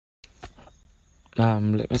Let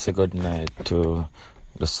me say good night to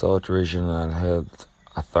the South Regional Health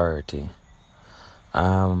Authority.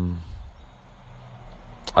 Um,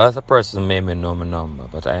 a lot of person may know my number,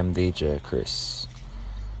 but I am DJ Chris.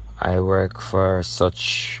 I work for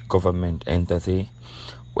such government entity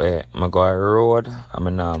where I go a road and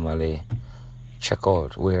I normally check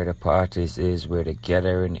out where the parties is, where the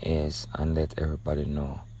gathering is, and let everybody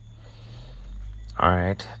know.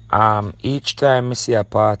 Alright. Each time I see a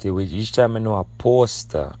party, each time I know a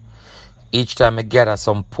poster, each time I gather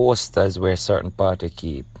some posters where certain party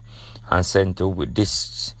keep and send to with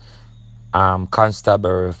this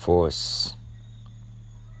constabulary force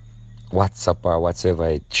WhatsApp or whatever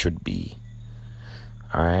it should be.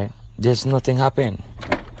 Alright. There's nothing happen.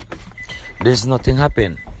 There's nothing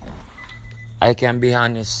happen. I can be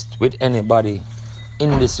honest with anybody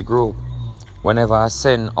in this group. Whenever I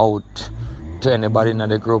send out to anybody in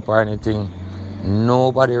the group or anything,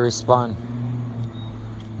 nobody respond.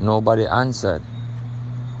 Nobody answered.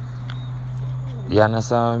 You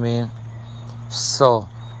understand what I mean? So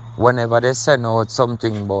whenever they send out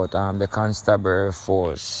something about the constabulary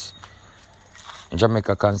force,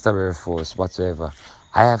 Jamaica constabulary force, whatsoever,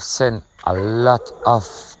 I have sent a lot of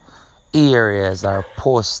areas or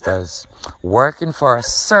posters working for a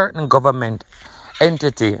certain government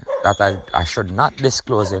entity that I should not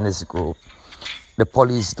disclose in this group. The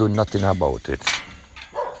police do nothing about it.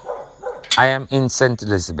 I am in St.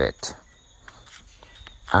 Elizabeth,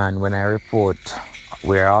 and when I report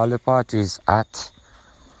where all the parties at,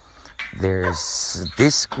 there's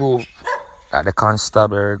this group, the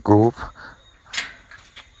constabulary group.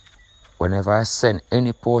 Whenever I send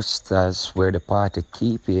any posters where the party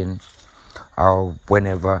keeping, or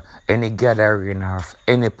whenever any gathering of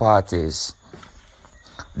any parties,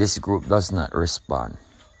 this group does not respond.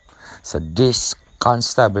 So this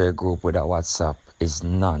constabulary group with a WhatsApp is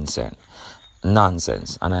nonsense. And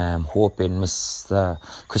I am hoping Mr.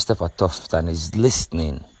 Christopher Tufton is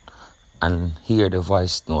listening and hear the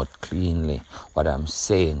voice note cleanly what I'm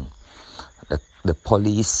saying. The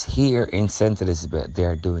police here in St. Elizabeth, they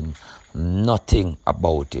are doing nothing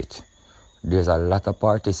about it. There's a lot of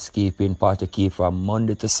party keep from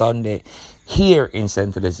Monday to Sunday here in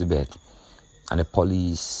St. Elizabeth, and the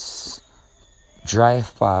police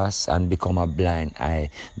drive past and become a blind eye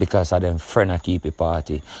because of them friend keep a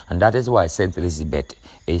party. And that is why St. Elizabeth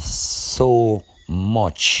is so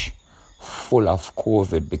much full of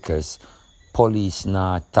COVID, because police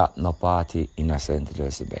not tap no party in a St.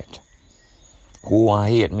 Elizabeth. Who want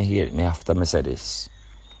hate me after me say this.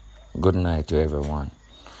 Good night to everyone.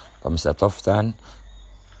 But Mr. Tufton,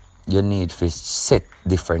 you need to set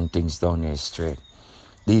different things down here straight.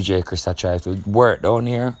 DJ Chris I try to work down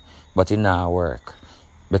here, but it not work.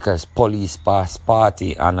 Because police pass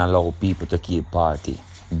party and allow people to keep party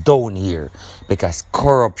down here. Because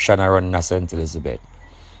corruption around St. Elizabeth.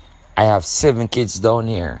 I have 7 kids down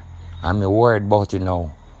here. I'm worried about it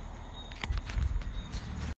now.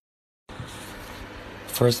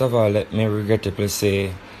 First of all, let me regrettably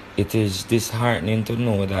say it is disheartening to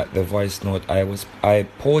know that the voice note I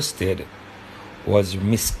posted was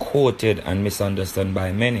misquoted and misunderstood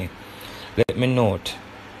by many. Let me note,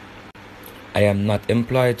 I am not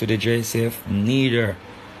employed to the JCF, neither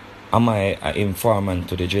am I an informant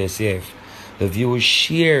to the JCF. The views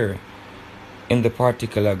shared in the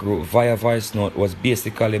particular group via voice note was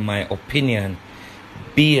basically my opinion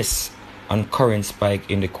based on current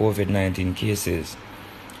spike in the COVID-19 cases.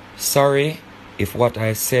 Sorry if what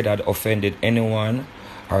I said had offended anyone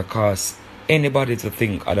or caused anybody to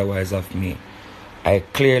think otherwise of me. I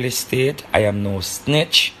clearly state I am no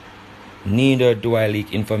snitch, neither do I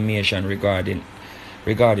leak information regarding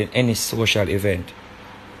any social event.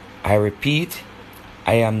 I repeat,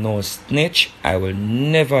 I am no snitch. I will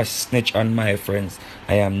never snitch on my friends.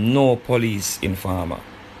 I am no police informer.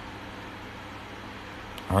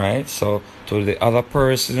 Alright, so to the other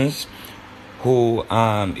persons who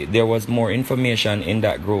there was more information in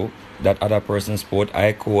that group that other persons quote,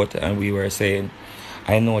 I quote, and we were saying,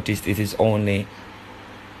 I noticed it is only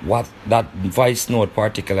what that voice note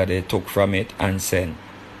particularly took from it and sent.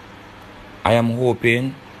 I am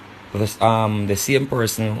hoping this, the same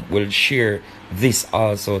person will share this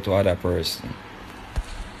also to other person.